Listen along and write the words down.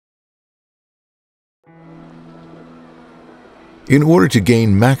In order to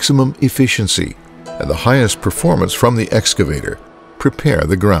gain maximum efficiency and the highest performance from the excavator, prepare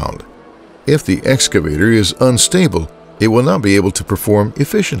the ground. If the excavator is unstable, it will not be able to perform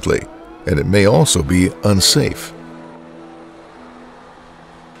efficiently, and it may also be unsafe.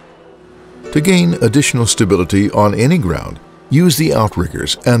 To gain additional stability on any ground, use the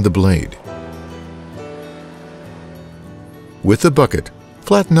outriggers and the blade. With the bucket,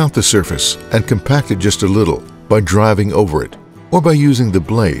 flatten out the surface and compact it just a little by driving over it or by using the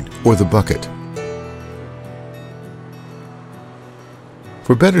blade or the bucket.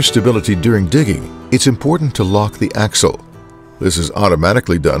 For better stability during digging, it's important to lock the axle. This is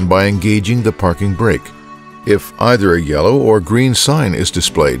automatically done by engaging the parking brake. If either a yellow or green sign is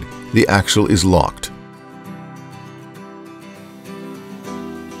displayed, the axle is locked.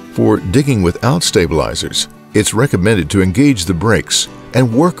 For digging without stabilizers, it's recommended to engage the brakes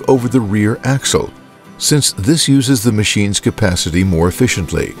and work over the rear axle, since this uses the machine's capacity more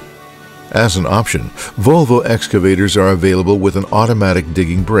efficiently. As an option, Volvo excavators are available with an automatic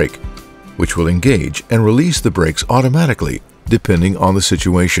digging brake, which will engage and release the brakes automatically depending on the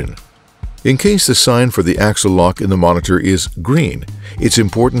situation. In case the sign for the axle lock in the monitor is green, it's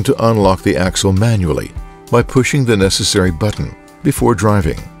important to unlock the axle manually by pushing the necessary button before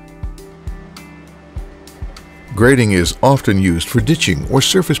driving. Grading is often used for ditching or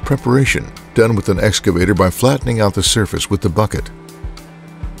surface preparation, done with an excavator by flattening out the surface with the bucket.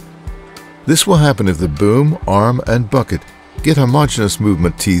 This will happen if the boom, arm, and bucket get homogeneous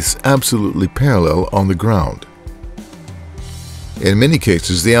movement teeths absolutely parallel on the ground. In many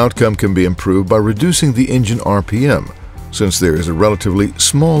cases, the outcome can be improved by reducing the engine RPM, since there is a relatively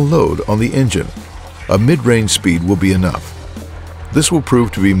small load on the engine. A mid-range speed will be enough. This will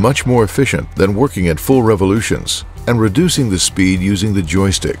prove to be much more efficient than working at full revolutions and reducing the speed using the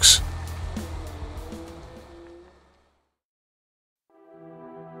joysticks.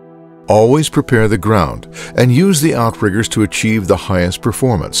 Always prepare the ground and use the outriggers to achieve the highest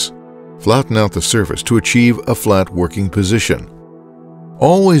performance. Flatten out the surface to achieve a flat working position.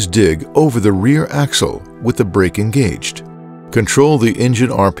 Always dig over the rear axle with the brake engaged. Control the engine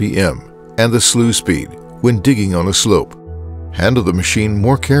RPM and the slew speed when digging on a slope. Handle the machine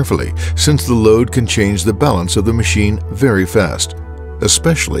more carefully, since the load can change the balance of the machine very fast,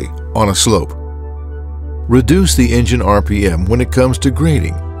 especially on a slope. Reduce the engine RPM when it comes to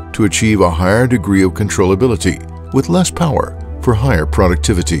grading to achieve a higher degree of controllability with less power for higher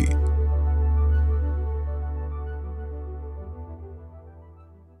productivity.